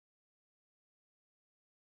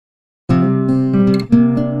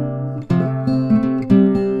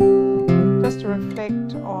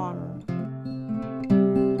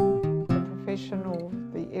profession or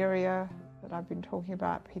the area that I've been talking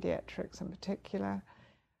about, paediatrics in particular.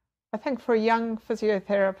 I think for a young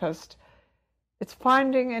physiotherapist, it's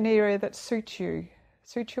finding an area that suits you,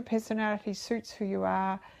 suits your personality, suits who you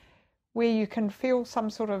are, where you can feel some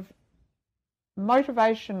sort of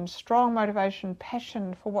motivation, strong motivation,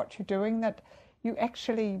 passion for what you're doing, that you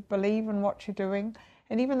actually believe in what you're doing.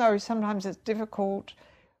 And even though sometimes it's difficult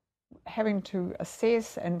having to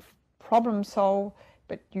assess and problem solve,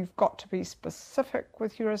 but you've got to be specific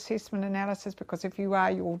with your assessment analysis, because if you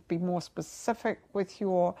are, you'll be more specific with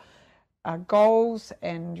your goals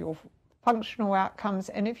and your functional outcomes.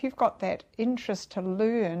 And if you've got that interest to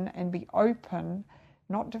learn and be open,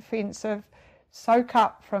 not defensive, soak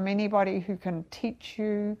up from anybody who can teach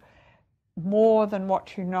you more than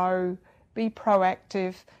what you know, be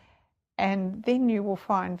proactive, and then you will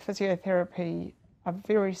find physiotherapy a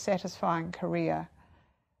very satisfying career.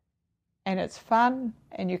 And it's fun,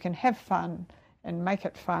 and you can have fun and make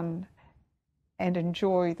it fun and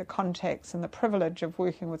enjoy the contacts and the privilege of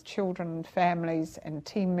working with children and families and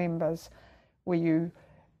team members, where you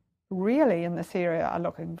really in this area are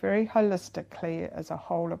looking very holistically as a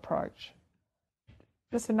whole approach.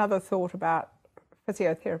 Just another thought about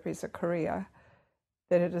physiotherapy as a career,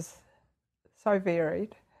 that it is so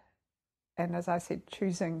varied, and as I said,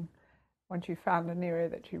 choosing, once you've found an area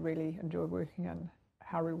that you really enjoy working in,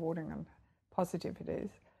 how rewarding and positive it is.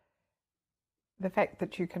 The fact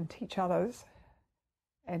that you can teach others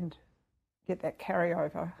and get that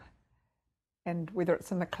carryover, and whether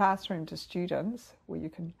it's in the classroom to students, where you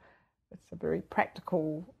can, it's a very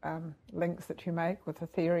practical links that you make with the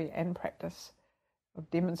theory and practice of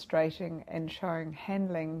demonstrating and showing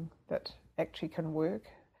handling that actually can work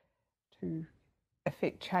to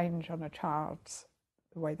affect change on a child's,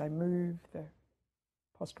 the way they move, the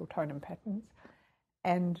postural tone and patterns,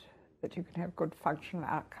 and that you can have good functional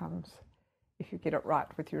outcomes if you get it right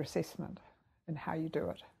with your assessment and how you do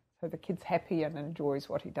it. So the kid's happy and enjoys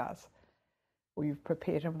what he does, or you've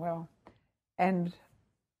prepared him well. And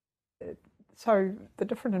so the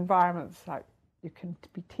different environments, like you can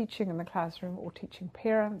be teaching in the classroom or teaching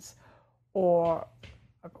parents, or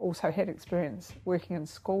I've also had experience working in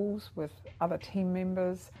schools with other team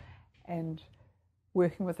members and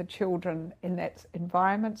working with the children in that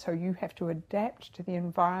environment. So you have to adapt to the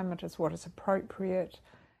environment as what is appropriate,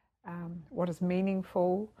 what is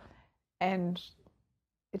meaningful, and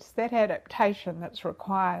it's that adaptation that's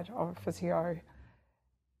required of a physio,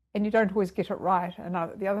 and you don't always get it right. And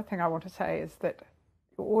the other thing I want to say is that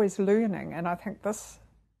you're always learning, and I think this,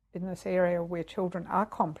 in this area where children are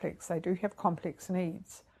complex, they do have complex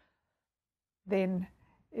needs, then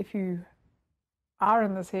if you are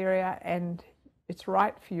in this area and it's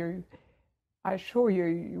right for you, I assure you,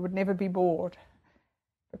 you would never be bored,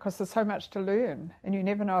 because there's so much to learn and you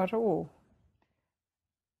never know it all.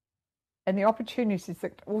 And the opportunities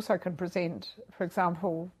that also can present, for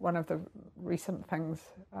example, one of the recent things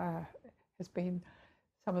has been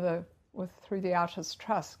some of the, through the Artists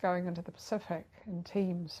Trust, going into the Pacific in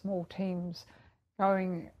teams, small teams,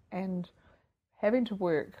 going and having to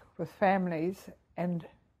work with families and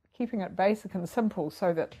keeping it basic and simple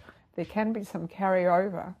so that there can be some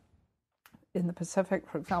carryover in the Pacific,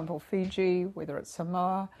 for example, Fiji, whether it's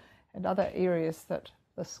Samoa, and other areas that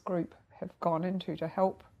this group have gone into to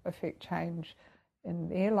help affect change in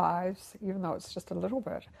their lives, even though it's just a little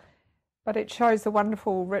bit. But it shows the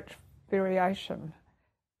wonderful, rich variation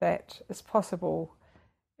that is possible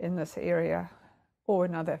in this area or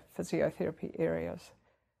in other physiotherapy areas,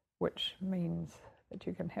 which means that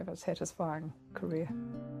you can have a satisfying career.